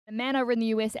A man over in the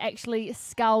US actually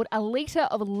sculled a litre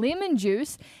of lemon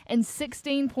juice in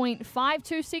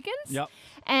 16.52 seconds. Yep.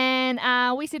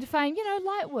 And we said to Fame,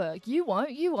 light work. You won't.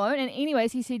 And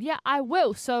anyways, he said, yeah, I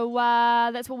will. So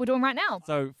that's what we're doing right now.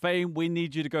 So, Fame, we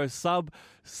need you to go sub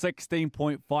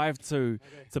 16.52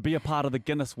 to be a part of the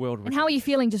Guinness World Record. And how are you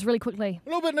feeling, just really quickly? A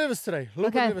little bit nervous today.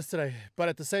 But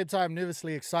at the same time,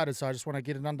 nervously excited. So I just want to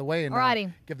get it underway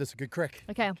and give this a good crack.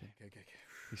 Okay.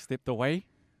 He stepped away.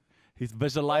 He's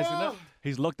visualizing it.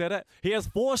 He's looked at it. He has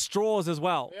 4 straws as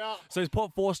well. Yeah. So he's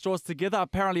put 4 straws together.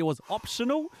 Apparently it was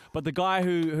optional, but the guy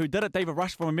who did it, David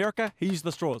Rush from America, he used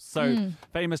the straws. So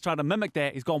Fame has tried to mimic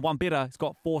that. He's gone one better. He's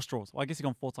got 4 straws. Well, I guess he's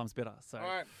gone 4 times better. So all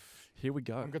right. Here we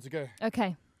go. I'm good to go.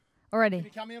 Okay. Already. Can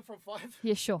you count me in from 5?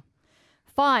 Yeah, sure.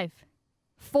 5,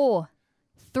 4,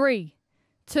 3,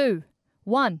 2,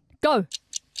 1, go.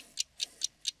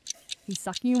 He's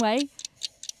sucking away.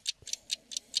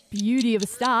 Beauty of a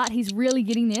start. He's really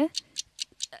getting there.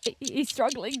 He's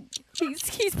struggling.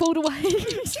 He's pulled away.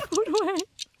 He's pulled away.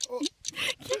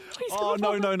 Oh,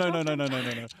 no.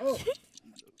 Oh.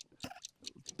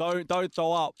 Don't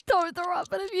throw up. Don't throw up,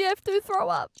 but if you have to, throw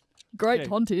up. Great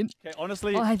content. Okay,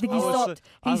 honestly, I think he stopped.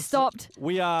 He stopped.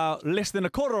 We are less than a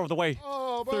quarter of the way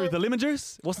through the lemon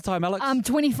juice. What's the time, Alex?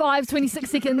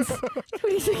 26 seconds.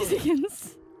 26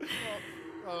 seconds.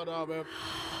 Oh, no, man.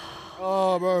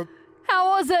 Oh, bro. How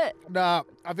was it? Nah,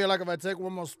 I feel like if I take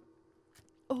one more sip,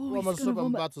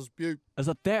 I'm about to spew. Is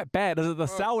it that bad? Is it the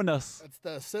sourness? It's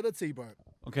the acidity, bro.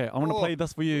 Okay, I'm going to play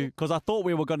this for you because I thought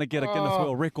we were going to get a Guinness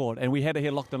World Record and we had it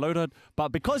here locked and loaded.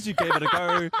 But because you gave it a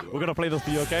go, we're going to play this for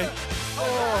you, okay?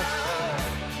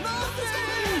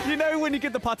 You know when you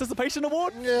get the participation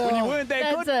award? Yeah. When you weren't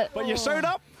that good, it. but you showed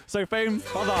up? So, Fame,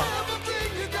 brother,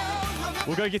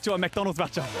 we're going to get you a McDonald's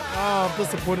voucher. I'm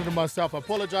disappointed in myself. I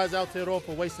apologize, Aotearoa,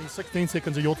 for wasting 16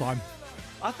 seconds of your time.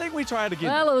 I think we try it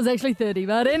again. Well, it was actually 30,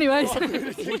 but anyways.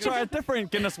 We'll try a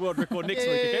different Guinness World Record next week,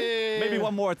 okay? Maybe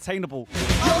one more attainable. You're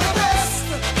the best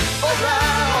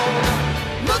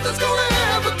around. Nothing's gonna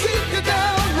ever keep you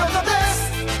down. You're the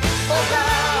best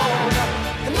around.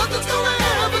 And nothing's gonna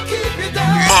ever keep you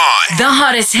down. The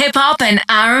hottest hip hop and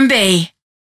R&B.